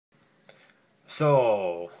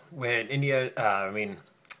So when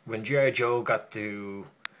when GI Joe got the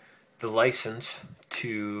license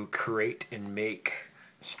to create and make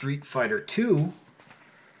Street Fighter 2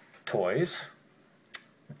 toys,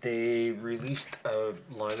 they released a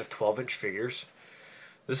line of 12-inch figures.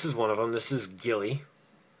 This is one of them. This is Guile.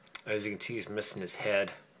 As you can see, he's missing his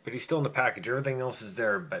head, but he's still in the package. Everything else is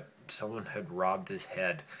there, but someone had robbed his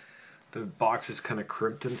head. The box is kind of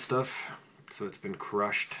crimped and stuff, so it's been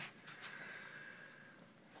crushed.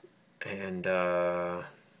 And I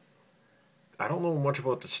don't know much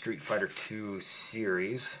about the Street Fighter 2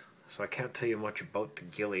 series, so I can't tell you much about the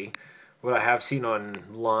Guile. What I have seen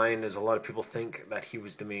online is a lot of people think that he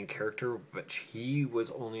was the main character, but he was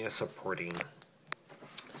only a supporting.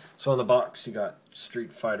 So on the box you got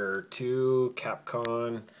Street Fighter 2,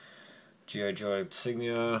 Capcom, G.I. Joe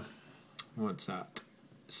insignia. What's that?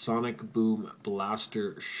 Sonic Boom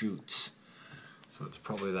Blaster Shoots. So it's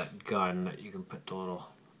probably that gun that you can put the little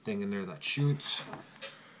thing in there that shoots.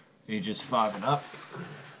 Ages 5 and up.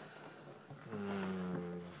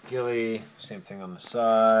 Guile, same thing on the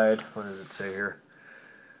side. What does it say here?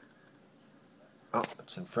 Oh,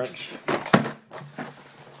 it's in French.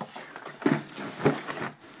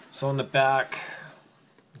 So on the back,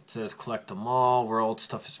 it says collect them all. World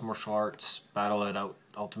Toughest Martial Arts, battle it out,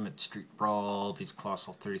 ultimate street brawl. These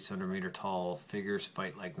colossal 30cm tall figures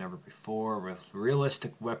fight like never before with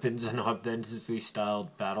realistic weapons and authentically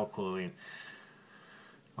styled battle clothing.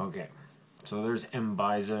 Okay, so there's M.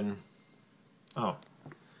 Bison. Oh,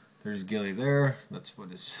 there's Guile there. That's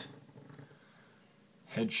what his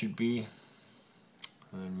head should be.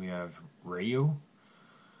 And then we have Ryu,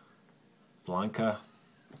 Blanca.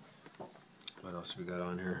 What else we got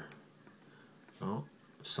on here? Oh,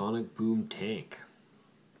 Sonic Boom Tank.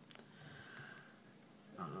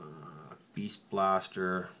 Beast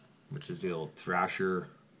Blaster, which is the old Thrasher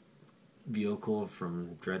vehicle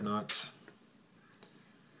from Dreadnoughts.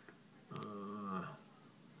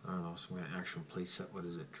 I don't know, some kind of action playset. What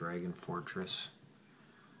is it? Dragon Fortress.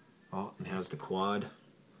 Oh, and has the quad.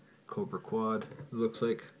 Cobra Quad, it looks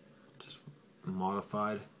like. Just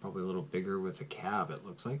modified. Probably a little bigger with a cab, it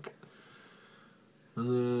looks like. And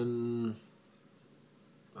then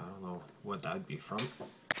I don't know what that'd be from.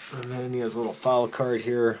 And then he has a little file card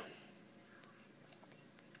here.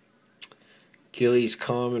 Guile's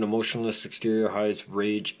calm and emotionless exterior hides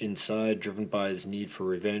rage inside. Driven by his need for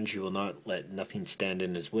revenge, he will not let nothing stand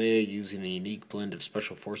in his way. Using a unique blend of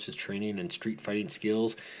special forces training and street fighting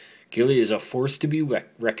skills, Guile is a force to be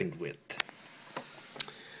reckoned with.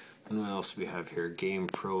 And what else do we have here? Game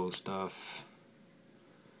Pro stuff.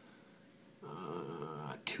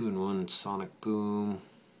 2-in-1 Sonic Boom.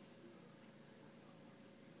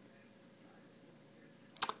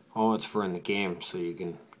 Oh, it's for in the game, so you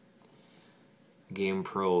can Game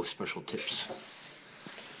Pro special tips.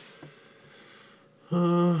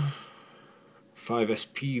 5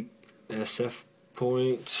 SP SF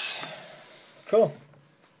points. Cool.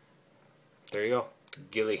 There you go.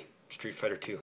 Guile, Street Fighter 2.